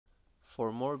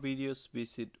For more videos,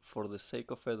 visit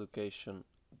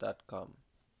forthesakeofeducation.com.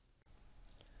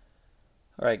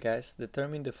 Alright guys,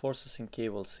 determine the forces in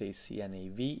cables AC and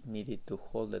AB needed to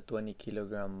hold the 20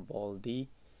 kilogram ball D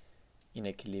in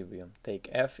equilibrium. Take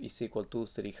F is equal to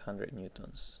 300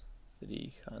 newtons.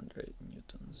 300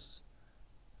 newtons.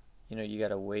 You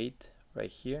got a weight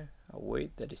right here, a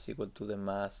weight that is equal to the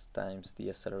mass times the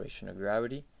acceleration of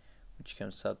gravity, which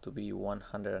comes out to be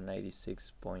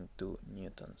 196.2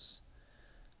 newtons.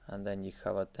 And then you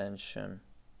have a tension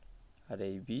at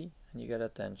AB and you got a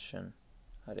tension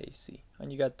at AC,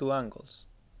 and you got two angles.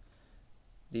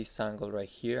 This angle right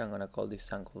here, I'm going to call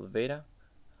this angle beta,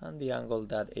 and the angle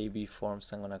that AB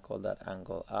forms, I'm going to call that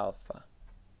angle alpha.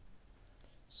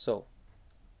 So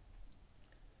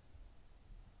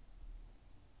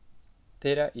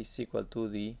theta is equal to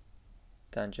the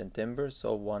tangent inverse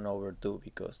of 1 over 2,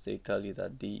 because they tell you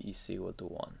that D is equal to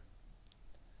 1.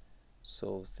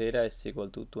 So theta is equal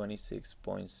to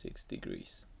 26.6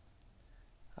 degrees.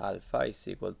 Alpha is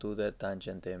equal to the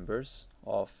tangent inverse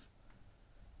of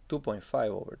 2.5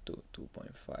 over 2,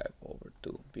 2.5 over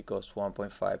 2, because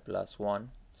 1.5 plus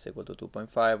 1 is equal to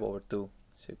 2.5 over 2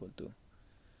 is equal to,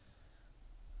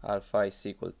 alpha is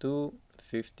equal to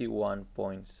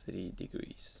 51.3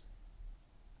 degrees.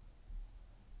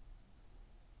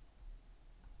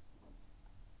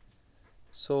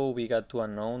 So we got two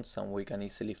unknowns and we can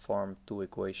easily form two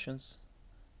equations.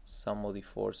 Sum of the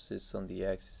forces on the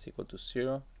x is equal to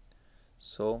 0.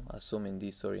 So assuming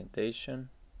this orientation,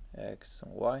 x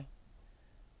and y,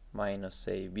 minus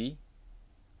AB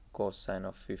cosine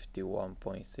of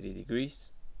 51.3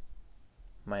 degrees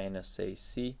minus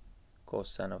AC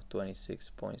cosine of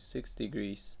 26.6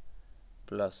 degrees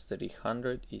plus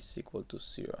 300 is equal to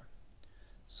 0.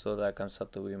 So that comes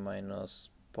out to be minus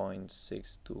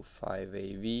 0.625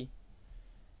 AB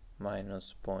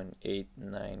minus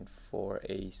 0.894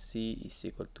 AC is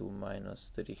equal to minus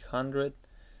 300.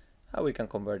 And we can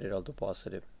convert it all to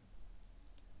positive,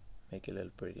 make it a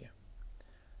little prettier,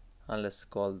 and let's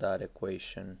call that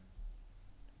equation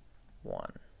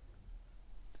 1.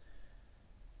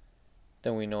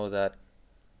 Then we know that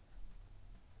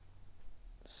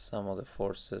sum of the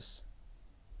forces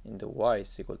in the y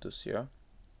is equal to 0,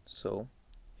 so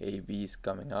AB is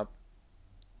coming up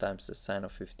times the sine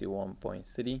of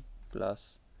 51.3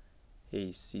 plus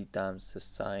AC times the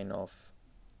sine of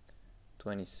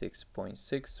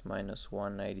 26.6 minus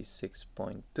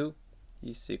 196.2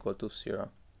 is equal to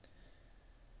 0.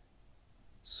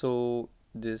 So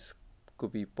this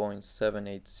could be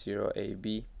 0.780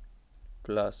 AB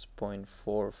plus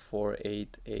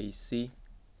 0.448 AC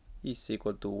is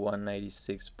equal to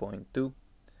 196.2. I'm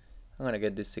going to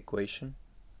get this equation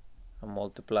and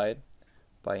multiply it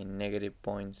by negative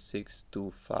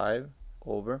 0.625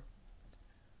 over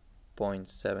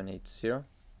 0.780,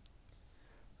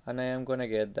 and I am going to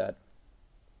get that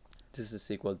this is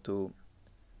equal to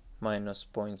minus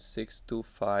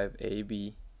 0.625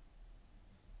 AB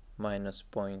minus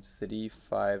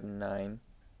 0.359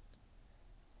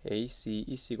 AC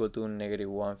is equal to negative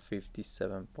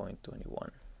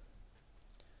 157.21.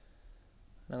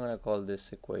 I'm going to call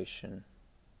this equation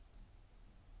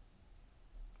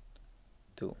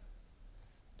 2.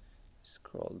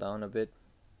 Scroll down a bit.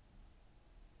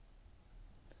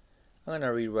 I'm going to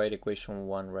rewrite equation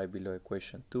 1 right below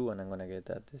equation 2, and I'm going to get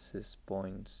that this is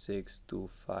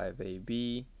 0.625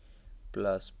 AB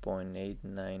plus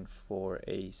 0.894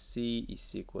 AC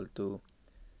is equal to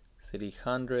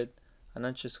 300, and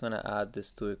I'm just going to add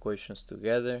these two equations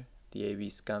together. The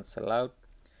AB's cancel out,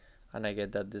 and I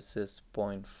get that this is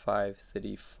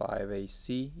 0.535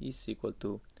 AC is equal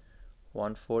to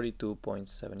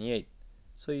 142.78.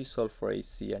 So you solve for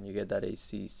AC and you get that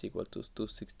AC is equal to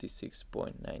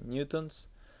 266.9 newtons,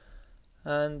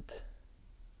 and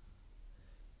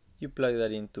you plug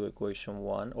that into equation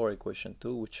 1 or equation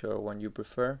 2, whichever one you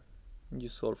prefer. You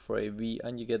solve for AB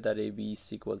and you get that AB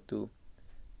is equal to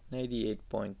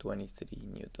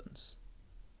 98.23 newtons.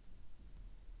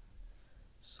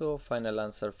 So final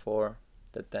answer for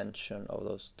the tension of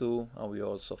those two, and we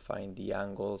also find the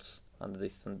angles, and the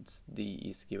distance D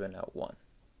is given at 1.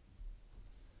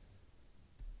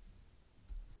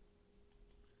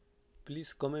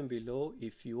 Please comment below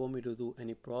if you want me to do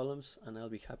any problems, and I'll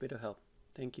be happy to help.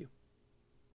 Thank you.